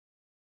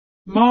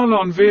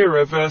Marlon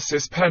Vera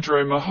vs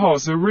Pedro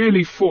Mahoz, a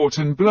really fought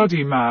and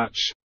bloody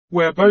match,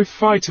 where both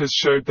fighters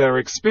showed their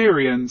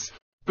experience,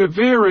 but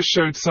Vera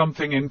showed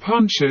something in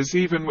punches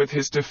even with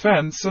his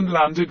defense and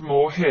landed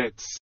more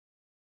hits.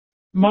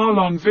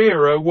 Marlon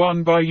Vera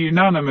won by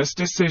unanimous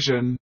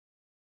decision.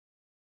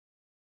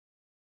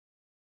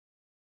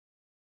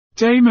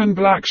 Damon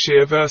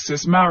Blackshear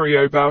vs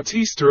Mario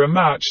Bautista, a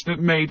match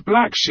that made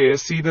Blackshear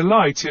see the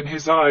light in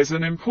his eyes,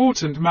 an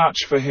important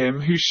match for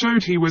him who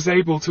showed he was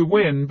able to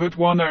win but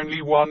won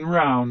only one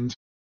round.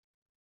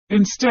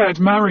 Instead,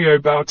 Mario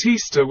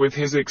Bautista with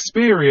his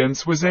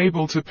experience was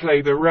able to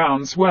play the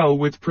rounds well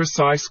with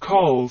precise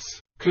calls,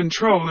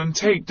 control and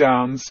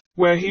takedowns,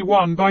 where he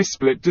won by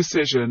split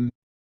decision.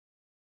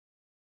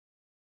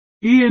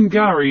 Ian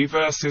Garry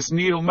vs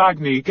Neil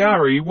Magny.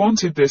 Garry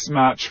wanted this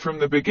match from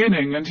the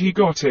beginning and he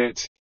got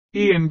it.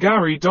 Ian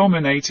Garry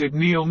dominated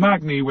Neil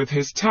Magny with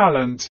his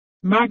talent.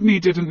 Magny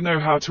didn't know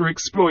how to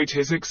exploit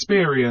his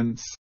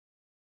experience.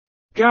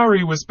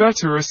 Garry was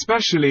better,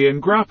 especially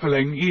in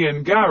grappling.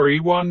 Ian Garry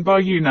won by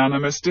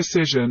unanimous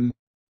decision.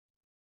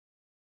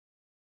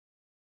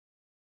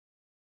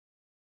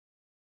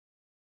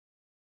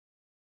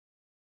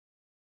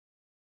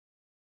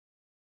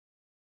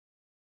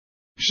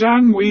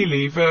 Zhang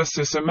Weili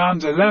vs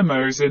Amanda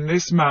Lemos. In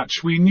this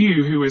match we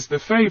knew who is the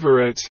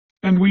favorite,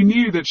 and we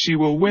knew that she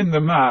will win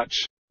the match.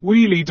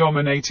 Weili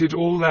dominated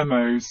all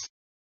Lemos.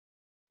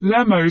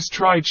 Lemos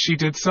tried, she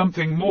did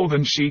something more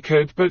than she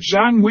could, but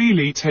Zhang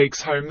Weili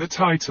takes home the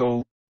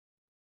title.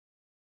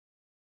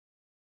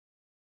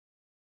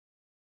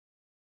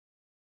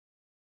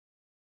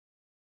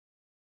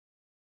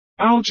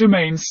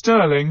 Aljamain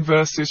Sterling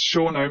vs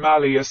Sean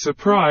O'Malley. A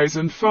surprise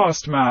and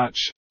fast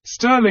match.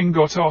 Sterling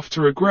got off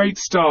to a great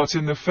start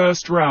in the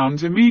first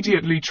round,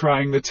 immediately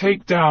trying the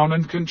takedown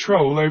and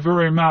control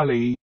over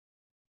O'Malley.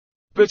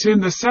 But in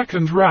the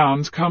second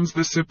round comes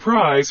the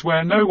surprise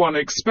where no one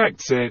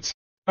expects it.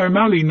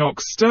 O'Malley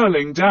knocks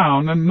Sterling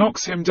down and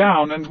knocks him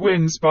down and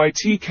wins by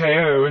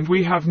TKO, and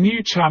we have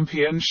new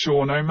champion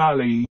Sean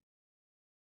O'Malley.